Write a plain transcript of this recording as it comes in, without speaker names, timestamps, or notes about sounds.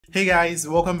Hey guys,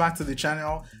 welcome back to the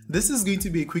channel. This is going to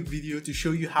be a quick video to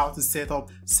show you how to set up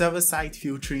server-side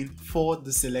filtering for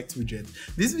the select widget.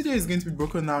 This video is going to be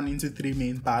broken down into three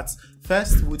main parts.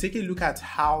 First, we'll take a look at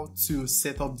how to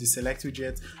set up the select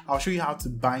widget. I'll show you how to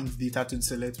bind data to the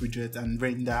select widget and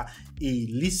render a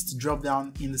list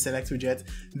dropdown in the select widget.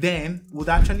 Then we'll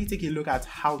actually take a look at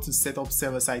how to set up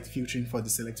server-side filtering for the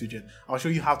select widget. I'll show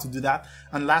you how to do that.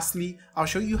 And lastly, I'll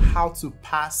show you how to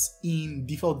pass in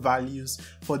default values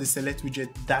for the select widget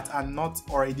that are not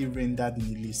already rendered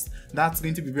in the list. That's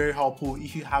going to be very helpful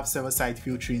if you have server-side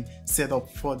filtering set up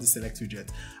for the select widget.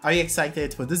 Are you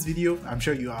excited for this video? I'm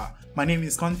sure you are. My name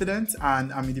is Confident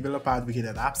and I'm a developer advocate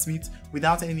at AppSmith.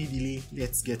 Without any delay,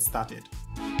 let's get started.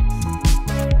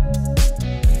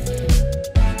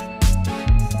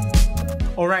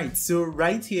 Alright, so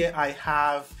right here I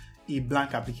have a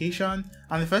blank application,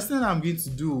 and the first thing I'm going to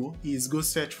do is go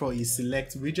search for a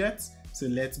select widget. So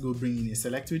let's go bring in a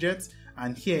select widget,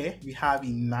 and here we have a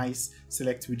nice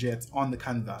select widget on the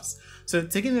canvas. So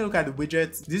taking a look at the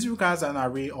widget, this requires an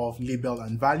array of label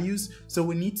and values, so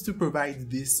we need to provide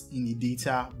this in the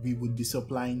data we would be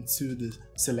supplying to the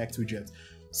select widget.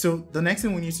 So the next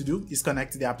thing we need to do is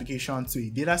connect the application to a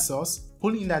data source,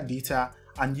 pull in that data,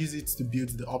 and use it to build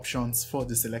the options for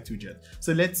the select widget.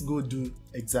 So let's go do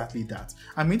exactly that.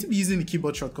 I'm going to be using the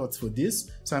keyboard shortcuts for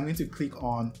this, so I'm going to click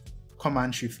on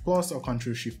Command-Shift+ or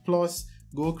Control-Shift+,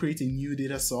 go create a new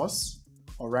data source.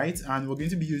 Alright, and we're going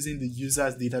to be using the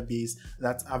users database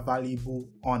that's available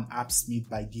on AppSmith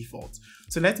by default.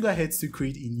 So let's go ahead to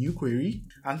create a new query,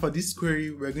 and for this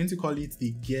query we're going to call it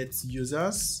the get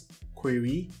users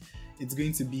query. It's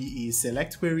going to be a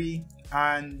select query,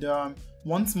 and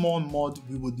one small mod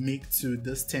we would make to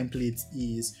this template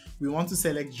is we want to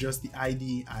select just the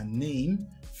ID and name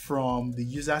from the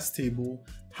users table,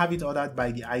 have it ordered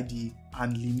by the ID,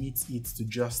 and limit it to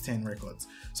just 10 records.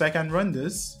 So I can run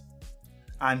this,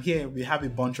 and here we have a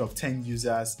bunch of 10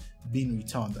 users being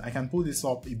returned. I can pull this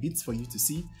up a bit for you to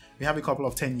see. We have a couple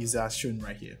of 10 users shown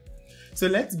right here. So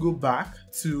let's go back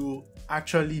to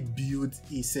actually build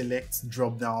a select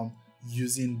dropdown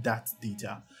using that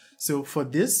data. So for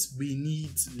this, we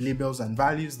need labels and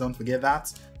values, don't forget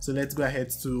that. So let's go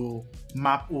ahead to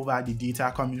map over the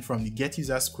data coming from the get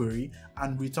users query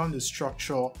and return the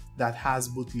structure that has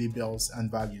both labels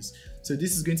and values. So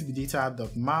this is going to be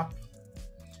data.map.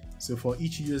 So for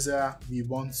each user, we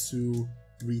want to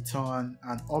return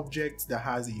an object that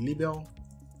has a label,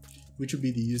 which will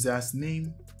be the user's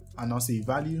name, and also a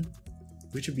value,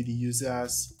 which will be the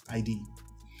user's ID.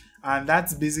 And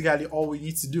that's basically all we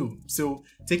need to do. So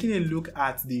taking a look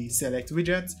at the select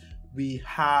widget, we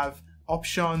have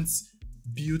options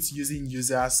built using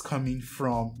users coming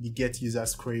from the get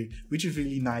users query, which is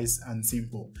really nice and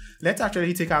simple. Let's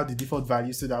actually take out the default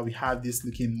value so that we have this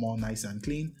looking more nice and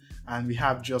clean, and we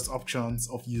have just options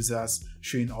of users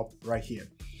showing up right here.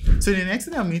 So the next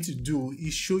thing I'm going to do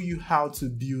is show you how to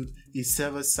build a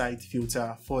server-side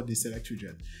filter for the select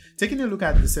widget. Taking a look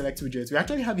at the select widget, we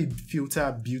actually have a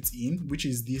filter built in, which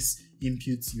is this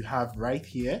input you have right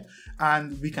here,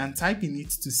 and we can type in it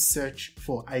to search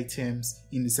for items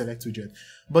in the select widget.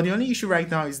 But the only issue right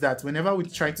now is that whenever we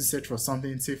try to search for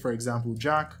something, say for example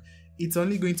Jack, it's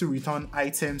only going to return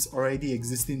items already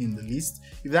existing in the list.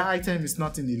 If that item is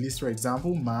not in the list, for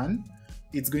example man,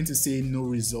 it's going to say no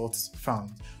results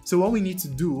found. So what we need to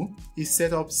do is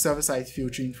set up server-side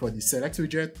filtering for the select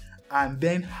widget, and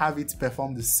then have it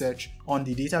perform the search on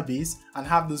the database and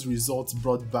have those results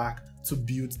brought back to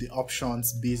build the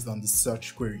options based on the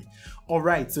search query.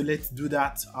 Alright, so let's do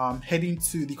that. Heading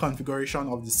to the configuration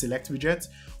of the select widget,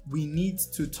 we need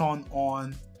to turn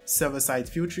on server-side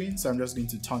filtering. So I'm just going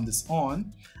to turn this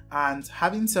on, and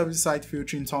having server-side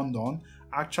filtering turned on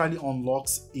actually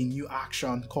unlocks a new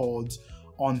action called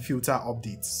onFilter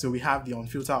update. So we have the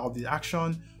onFilter update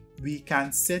action. We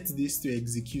can set this to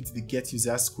execute the get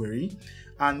users query,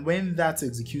 and when that's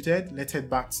executed, let's head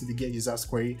back to the get users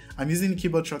query. I'm using the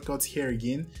keyboard shortcuts here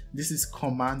again. This is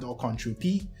Command or Control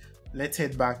P. Let's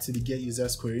head back to the get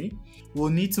users query. We'll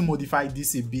need to modify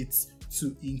this a bit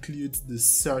to include the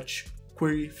search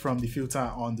query from the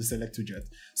filter on the select widget.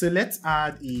 So let's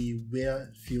add a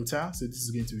where filter. So this is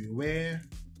going to be where.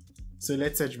 So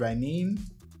let's search by name.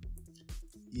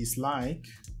 Is like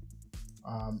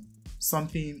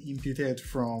something imputed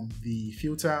from the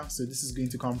filter. So this is going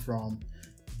to come from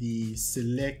the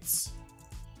select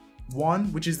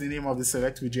one, which is the name of the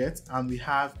select widget, and we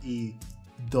have a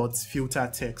 .filter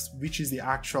text, which is the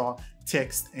actual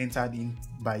text entered in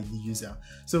by the user.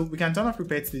 So we can turn off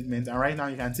repeat statement, and right now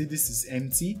you can see this is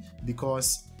empty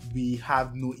because we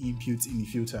have no input in the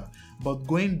filter. But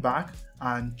going back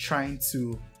and trying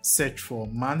to search for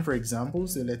man, for example.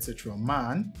 So let's search for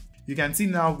man. You can see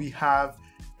now we have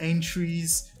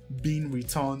entries being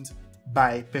returned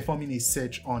by performing a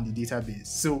search on the database.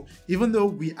 So even though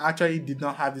we actually did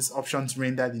not have these options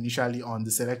rendered initially on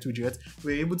the select widget,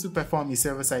 we're able to perform a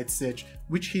server-side search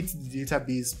which hits the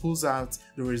database, pulls out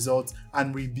the results,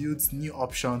 and rebuilds new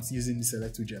options using the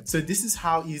select widget. So this is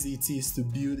how easy it is to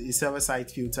build a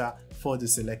server-side filter for the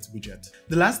select widget.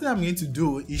 The last thing I'm going to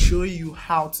do is show you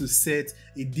how to set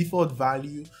a default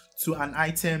value to an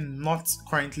item not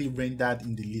currently rendered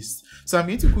in the list. So I'm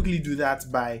going to quickly do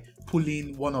that by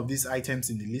pulling one of these items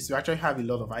in the list. We actually have a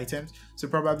lot of items, so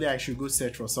probably I should go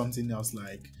search for something else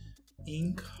like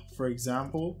ink, for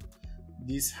example.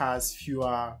 This has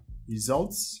fewer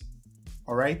results.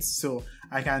 All right, so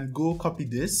I can go copy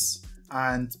this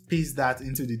and paste that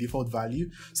into the default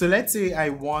value. So let's say I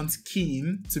want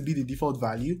kin to be the default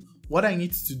value. What I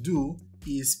need to do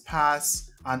is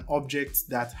pass an object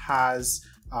that has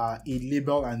a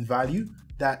label and value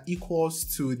that equals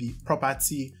to the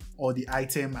property or the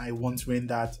item I want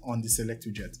rendered on the select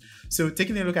widget. So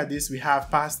taking a look at this, we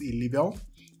have passed a label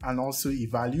and also a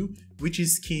value, which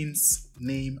is kin's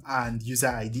name and user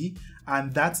ID,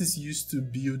 and that is used to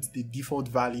build the default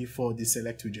value for the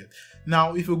select widget.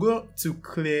 Now, if we go to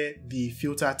clear the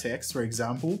filter text, for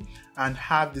example, and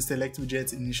have the select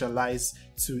widget initialize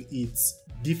to its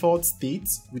default state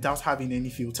without having any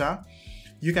filter,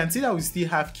 you can see that we still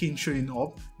have kin showing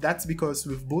up. That's because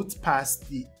we've both passed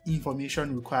the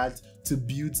information required to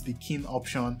build the kin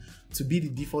option to be the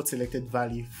default selected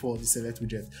value for the select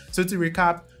widget. So to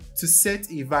recap, to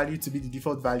set a value to be the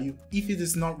default value, if it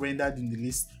is not rendered in the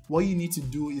list, what you need to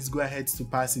do is go ahead to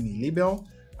pass in a label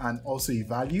and also a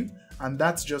value, and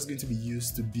that's just going to be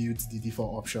used to build the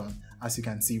default option, as you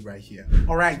can see right here.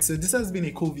 All right, so this has been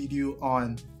a cool video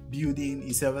on building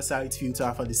a server-side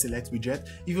filter for the select widget.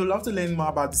 If you'd love to learn more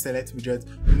about the select widget,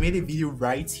 we made a video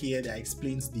right here that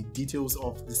explains the details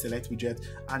of the select widget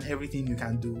and everything you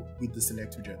can do with the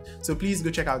select widget. So please go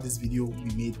check out this video we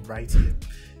made right here.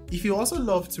 If you also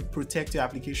love to protect your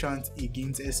applications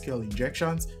against SQL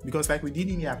injections, because like we did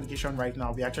in the application right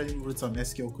now, we actually wrote some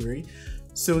SQL query.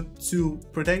 So to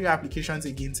protect your applications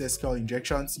against SQL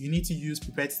injections, you need to use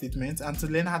prepared statements. And to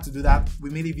learn how to do that, we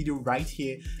made a video right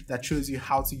here that shows you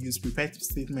how to use prepared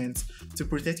statements to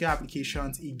protect your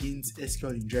applications against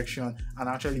SQL injection and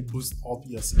actually boost up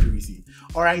your security.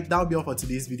 All right, that'll be all for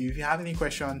today's video. If you have any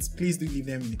questions, please do leave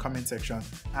them in the comment section,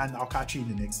 and I'll catch you in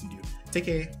the next video. Take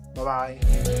care. Bye-bye.